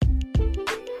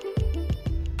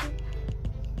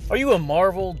Are you a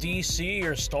Marvel, DC,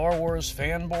 or Star Wars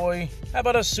fanboy? How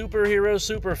about a superhero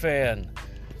superfan?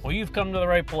 Well, you've come to the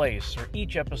right place. For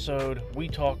each episode, we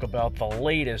talk about the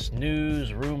latest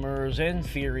news, rumors, and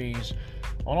theories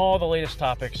on all the latest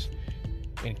topics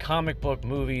in comic book,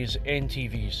 movies, and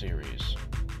TV series.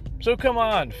 So come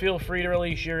on, feel free to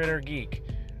release your inner geek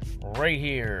right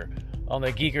here on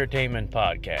the Geekertainment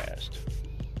podcast.